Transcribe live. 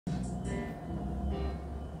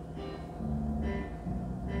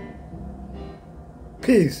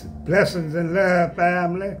Peace, blessings, and love,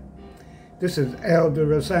 family. This is Elder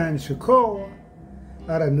Rasan Shakur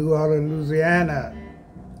out of New Orleans, Louisiana,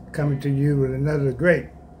 coming to you with another great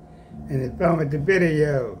and informative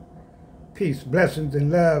video. Peace, blessings,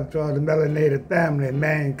 and love to all the melanated family and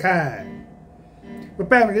mankind. But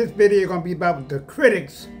family, this video is going to be about the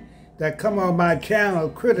critics that come on my channel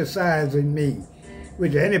criticizing me,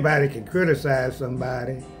 which anybody can criticize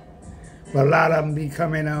somebody. But a lot of them be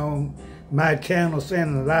coming on my channel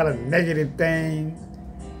saying a lot of negative things,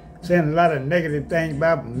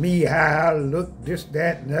 about me, how I look, this,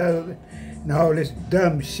 that, and the other, and all this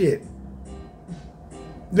dumb shit.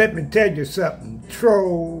 Let me tell you something,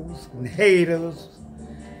 trolls and haters,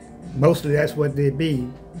 mostly that's what they be,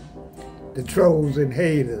 the trolls and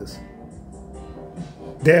haters.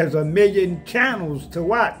 There's a million channels to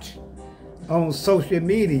watch on social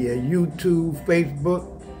media, YouTube,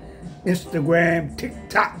 Facebook, Instagram,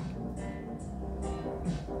 TikTok.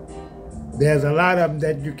 There's a lot of them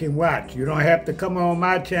that you can watch. You don't have to come on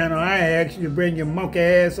my channel. I ain't ask you to bring your monkey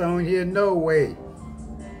ass on here, no way.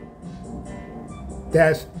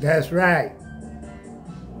 That's right.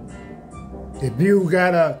 If you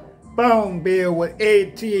got a phone bill with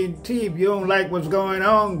AT&T, if you don't like what's going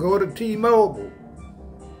on, go to T-Mobile.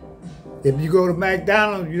 If you go to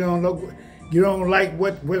McDonald's, you don't like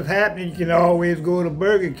what's happening, you can always go to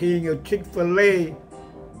Burger King or Chick-fil-A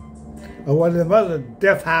or one of them other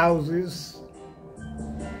deaf houses.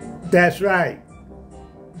 That's right.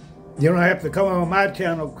 You don't have to come on my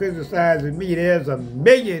channel criticizing me. There's a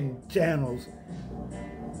million channels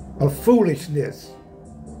of foolishness.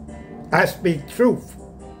 I speak truth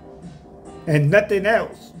and nothing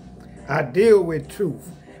else. I deal with truth.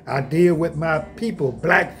 I deal with my people,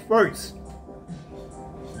 black first,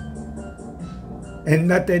 and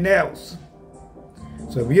nothing else.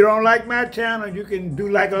 So if you don't like my channel, you can do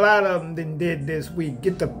like a lot of them did this week.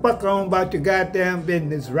 Get the fuck on about your goddamn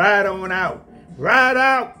business. Ride on out. Ride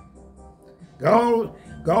out. Go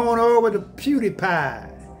on over to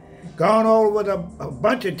PewDiePie. Go on over to a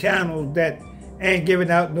bunch of channels that ain't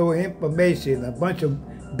giving out no information. A bunch of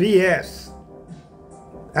BS.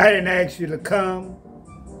 I didn't ask you to come.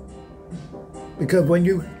 Because when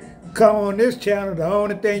you come on this channel, the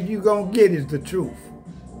only thing you gonna get is the truth.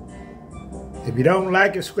 If you don't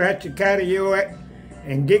like it, scratch your cat of your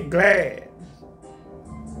and get glad.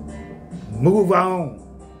 Move on.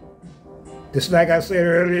 Just like I said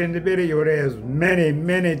earlier in the video, there's many,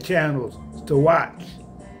 many channels to watch.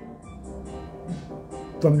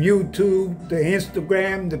 From YouTube to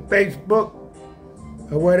Instagram to Facebook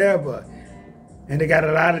or whatever. And they got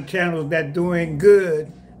a lot of channels that doing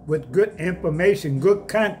good with good information, good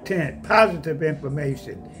content, positive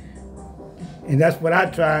information. And that's what I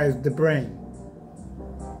try to bring.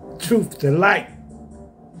 Truth to light.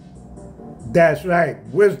 That's right.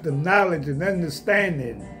 Wisdom, knowledge, and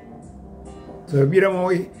understanding. So if you don't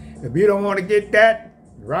want to get that,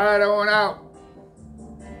 ride on out.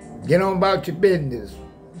 Get on about your business.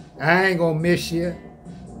 I ain't gonna miss you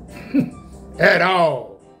at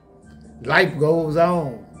all. Life goes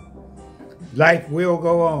on. Life will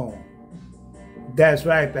go on. That's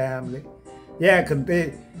right, family. Yeah, because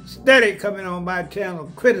they steady coming on my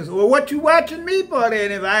channel criticism. Well, what you watching me for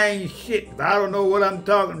then if I ain't shit? If I don't know what I'm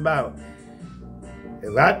talking about.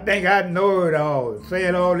 If I think I know it all,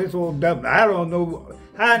 saying all this old stuff, I don't know.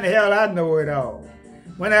 How in the hell I know it all?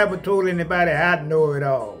 When I ever told anybody I know it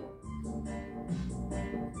all?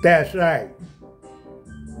 That's right.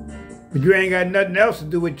 But you ain't got nothing else to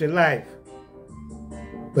do with your life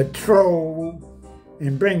but troll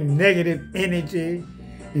and bring negative energy.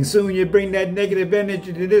 And soon you bring that negative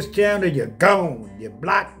energy to this channel, you're gone. You're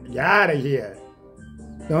blocked. You're out of here.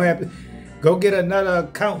 Don't have to go get another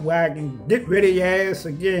account where I can get rid of your ass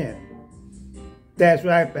again. That's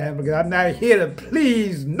right, family, because I'm not here to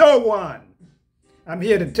please no one. I'm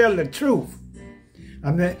here to tell the truth.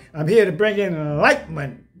 I'm here to bring in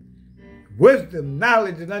enlightenment, wisdom,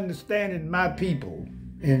 knowledge, and understanding my people,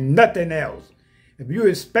 and nothing else. If you're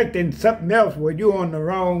expecting something else, well, you're on the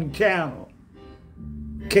wrong channel.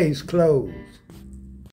 Case closed.